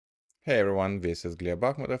Hey everyone, this is Gleb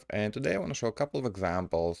Bakhmutov, and today I want to show a couple of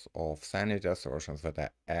examples of sanity assertions that I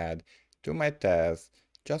add to my test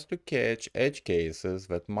just to catch edge cases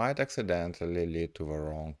that might accidentally lead to the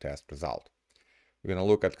wrong test result. We're going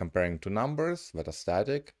to look at comparing two numbers that are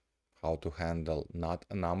static, how to handle not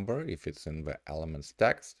a number if it's in the element's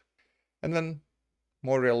text, and then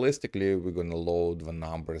more realistically, we're going to load the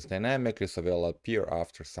numbers dynamically so they'll appear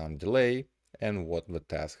after some delay and what the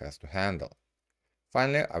test has to handle.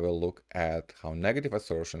 Finally, I will look at how negative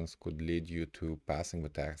assertions could lead you to passing the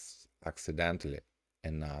test accidentally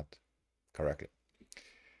and not correctly.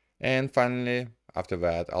 And finally, after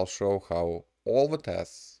that, I'll show how all the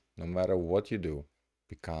tests, no matter what you do,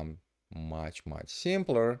 become much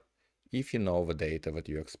simpler if you know the data that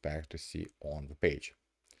you expect to see on the page.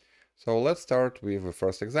 So let's start with the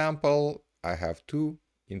first example. I have two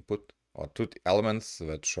elements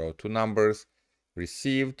that show two numbers.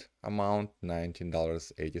 Received amount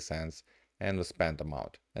 $19.80 and the spent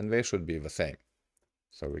amount, and they should be the same.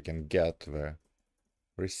 So we can get the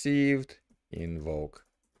received, invoke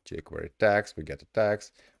jQuery text, we get a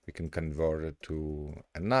text, we can convert it to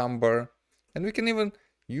a number, and we can even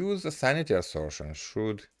use a sanity assertion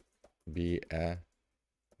should be a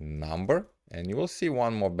number, and you will see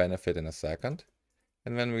one more benefit in a second.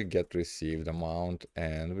 And then we get received amount,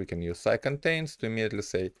 and we can use site-contains to immediately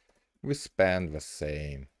say we spend the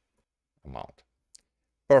same amount.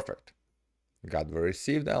 Perfect. Got the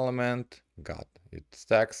received element, got its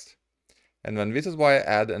text. And then this is why I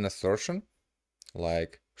add an assertion,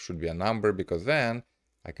 like should be a number, because then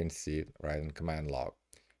I can see it right in command log.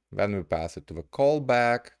 Then we pass it to the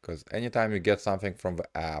callback, because anytime you get something from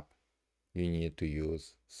the app, you need to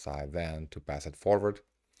use sci-then to pass it forward.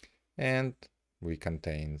 And we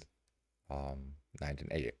contain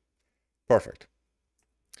 1980. Perfect.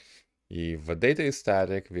 If the data is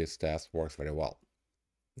static, this test works very well.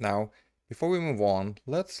 Now, before we move on,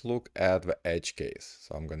 let's look at the edge case.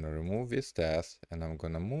 So I'm going to remove this test and I'm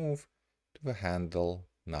going to move to the handle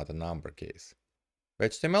not a number case. The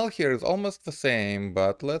HTML here is almost the same,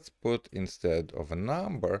 but let's put instead of a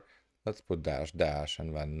number, let's put dash dash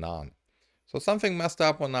and then none. So something messed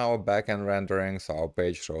up on our backend rendering, so our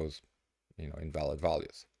page shows, invalid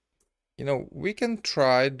values. We can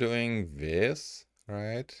try doing this,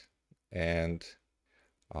 right? And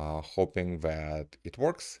hoping that it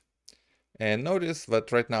works. And notice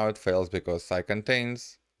that right now it fails because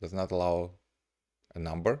site-contains does not allow a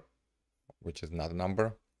number, which is not a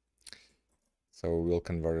number. So we'll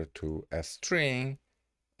convert it to a string.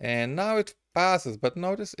 And now it passes, but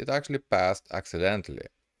notice it actually passed accidentally.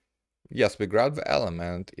 Yes, we grabbed the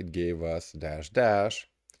element, it gave us dash dash,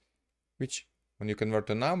 which when you convert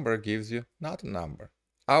to number gives you not a number.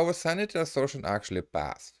 Our sanity assertion actually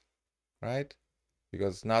passed, right?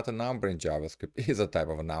 Because not a number in JavaScript is a type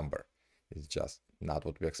of a number. It's just not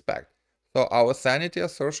what we expect. So our sanity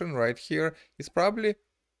assertion right here is probably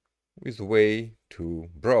way too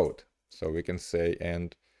broad. So we can say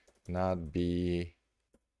and not be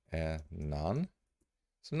a none.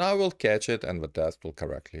 So now we'll catch it and the test will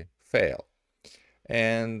correctly fail.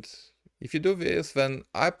 And if you do this, then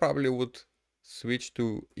I probably would switch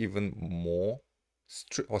to even more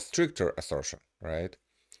stricter assertion, right?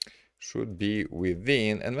 Should be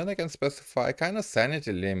within, and then I can specify kind of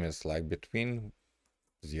sanity limits like between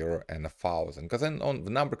 0 and 1,000, because then the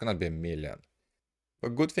number cannot be a million. The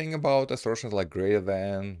good thing about assertions like greater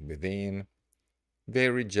than, within, they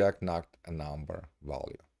reject not a number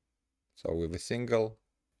value. So with a single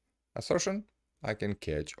assertion, I can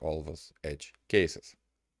catch all those edge cases.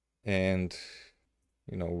 And,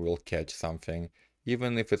 we'll catch something,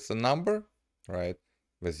 even if it's a number, right?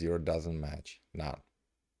 The 0 doesn't match none.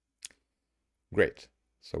 Great.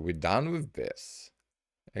 So we're done with this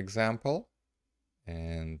example.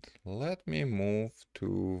 And let me move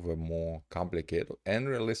to the more complicated and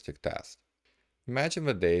realistic test. Imagine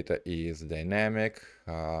the data is dynamic.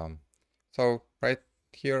 So right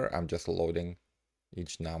here, I'm just loading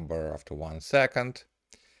each number after 1 second.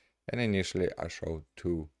 And initially, I show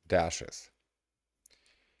 2 dashes.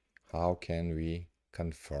 How can we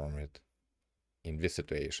confirm it in this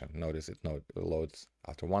situation? Notice it loads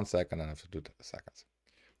after 1 second and after 2 seconds.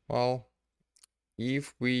 Well,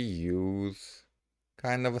 if we use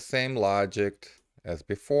kind of the same logic as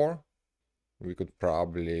before, we could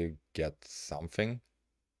probably get something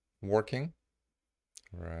working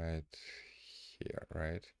right here,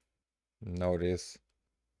 right? Notice,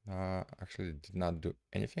 actually did not do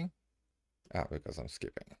anything. Because I'm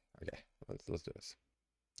skipping. Okay, let's do this.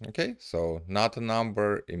 Okay, so not a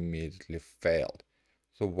number immediately failed.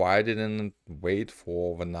 So why didn't it wait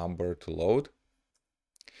for the number to load?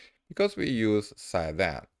 Because we use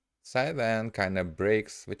sci-then. Sci then kind of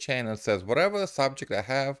breaks the chain and says, whatever the subject I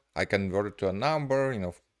have, I convert it to a number,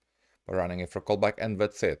 by running it for callback, and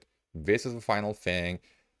that's it. This is the final thing.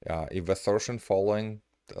 If the assertion following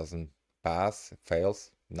doesn't pass, it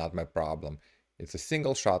fails, not my problem. It's a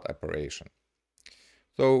single shot operation.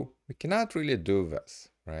 So we cannot really do this,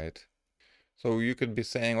 right? So you could be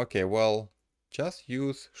saying, okay, well, just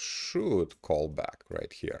use should callback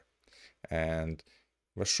right here. And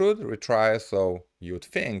the should retry, so you would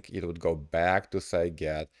think it would go back to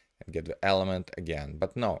scikit and get the element again.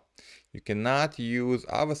 But no, you cannot use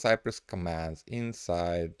other Cypress commands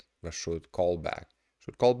inside the should callback.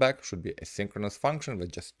 Should callback should be a synchronous function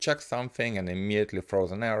that just checks something and immediately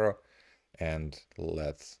throws an error and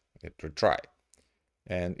lets it retry.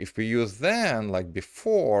 And if we use then like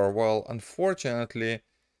before, well, unfortunately,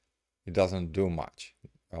 it doesn't do much.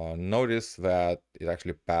 Notice that it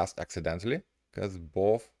actually passed accidentally because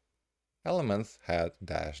both elements had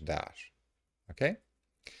dash dash. Okay?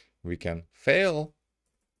 We can fail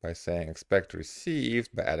by saying expect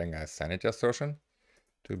received by adding a sanity assertion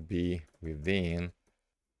to be within,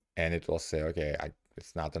 and it will say, okay,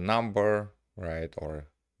 it's not a number, right, or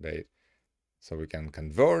date. So we can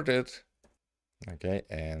convert it, okay,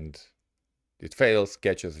 and it fails,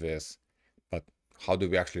 catches this, but how do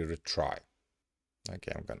we actually retry?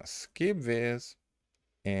 Okay, I'm gonna skip this,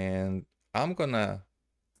 and I'm gonna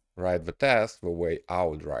write the test the way I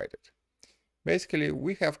would write it. Basically,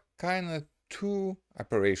 we have kind of two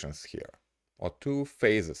operations here, or two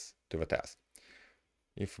phases to the test.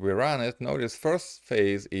 If we run it, notice first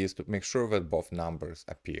phase is to make sure that both numbers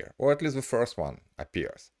appear, or at least the first one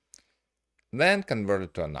appears. Then convert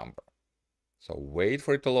it to a number. So wait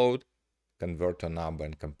for it to load, convert to a number,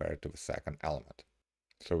 and compare it to the second element.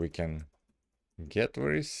 So we can get the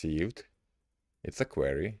received, it's a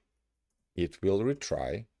query, it will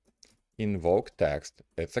retry, invoke text,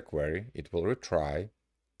 it's a query, it will retry,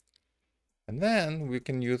 and then we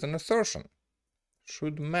can use an assertion,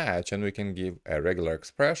 should match, and we can give regular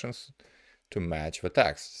expressions to match the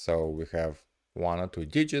text. So we have 1 or 2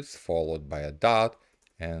 digits followed by a dot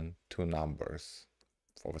and 2 numbers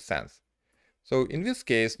for the sense. So in this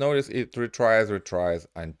case, notice it retries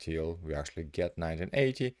until we actually get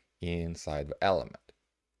 1980 inside the element.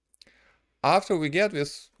 After we get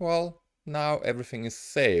this, well, now everything is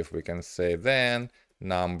safe. We can say then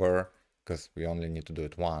number, because we only need to do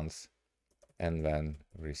it once, and then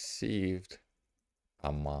received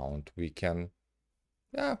amount. We can,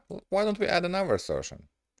 why don't we add another assertion?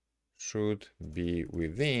 Should be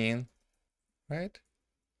within, right?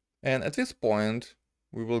 And at this point,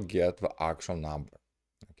 we will get the actual number,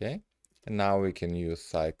 okay? And now we can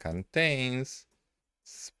use contains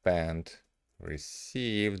spent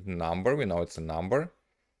received number. We know it's a number.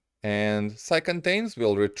 And contains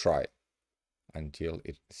will retry until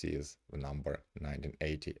it sees the number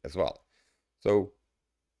 1980 as well. So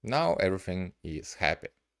now everything is happy.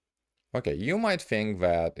 Okay, you might think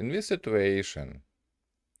that in this situation,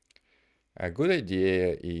 a good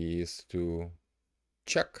idea is to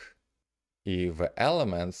check if the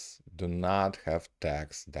elements do not have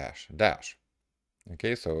text dash dash.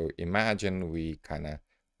 Okay, so imagine we kind of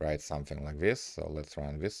write something like this. So let's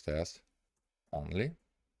run this test only.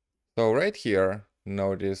 So right here,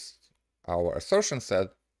 notice our assertion said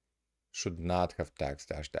should not have text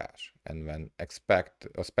dash dash, and then expect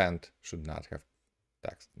or spent should not have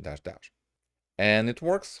text dash dash. And it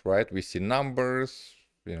works, right? We see numbers,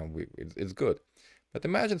 it's good. But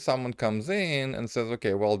imagine someone comes in and says,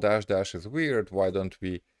 okay, well, dash dash is weird. Why don't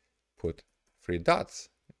we put 3 dots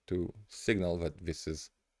to signal that this is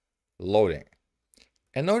loading?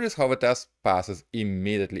 And notice how the test passes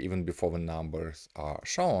immediately, even before the numbers are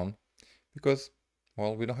shown, because,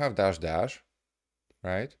 well, we don't have dash dash,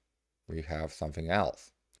 right? We have something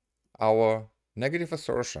else. Our negative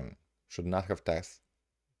assertion should not have text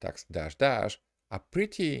dash dash are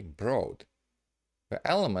pretty broad. The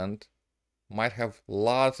element might have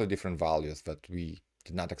lots of different values that we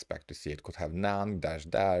did not expect to see. It could have none, dash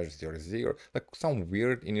dash, 0, 0, like some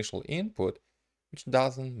weird initial input which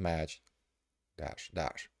doesn't match dash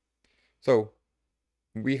dash. So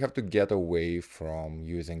we have to get away from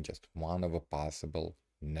using just one of the possible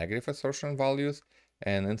negative assertion values,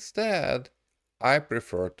 and instead I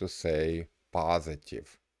prefer to say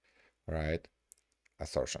positive, right,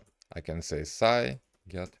 assertion. I can say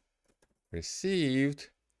get received,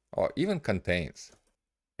 or even contains,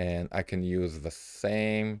 and I can use the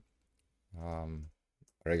same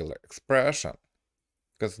regular expression,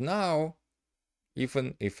 because now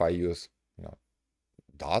even if I use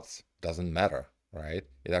dots, doesn't matter, right?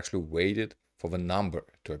 It actually waited for the number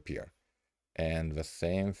to appear. And the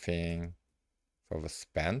same thing for the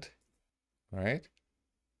spent. right?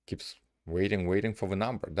 Keeps waiting for the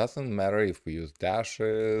number. Doesn't matter if we use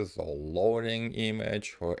dashes or loading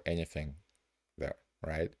image or anything there,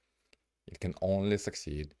 right? It can only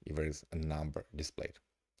succeed if there is a number displayed.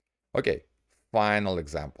 Okay, final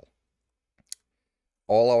example.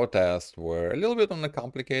 All our tests were a little bit on the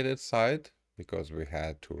complicated side because we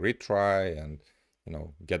had to retry and,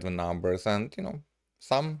 get the numbers, and,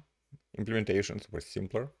 some implementations were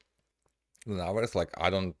simpler than others. Like, I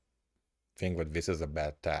don't think that this is a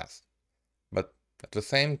bad test. But at the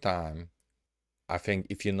same time, I think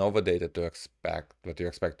if you know the data to expect, what you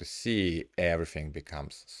expect to see, everything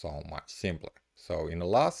becomes so much simpler. So in the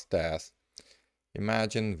last test,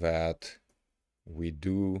 imagine that we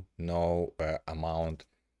do know the amount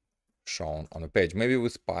shown on the page. Maybe we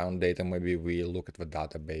spy on data, maybe we look at the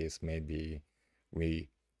database, maybe we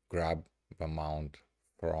grab the amount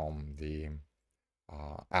from the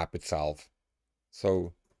app itself.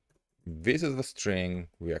 So this is the string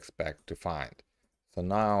we expect to find. So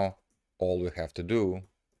now all we have to do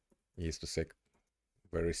is to say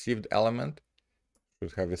the received element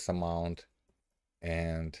should have this amount,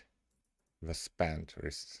 and the spent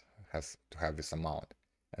has to have this amount,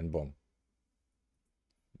 and boom.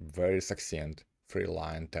 Very succinct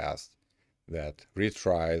 3-line test that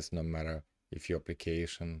retries no matter if your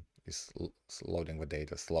application is loading the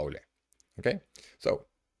data slowly. Okay, so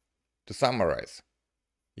to summarize,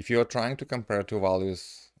 if you are trying to compare two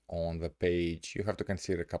values on the page, you have to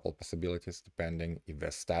consider a couple possibilities depending if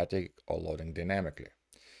they're static or loading dynamically.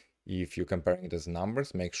 If you're comparing it as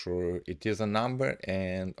numbers, make sure it is a number,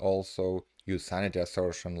 and also use sanity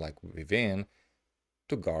assertion like within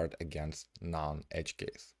to guard against non-edge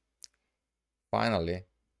case. Finally,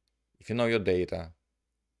 if you know your data,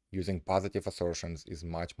 using positive assertions is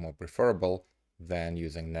much more preferable than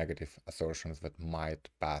using negative assertions that might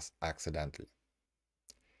pass accidentally.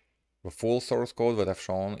 The full source code that I've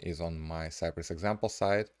shown is on my Cypress example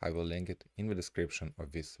site. I will link it in the description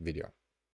of this video.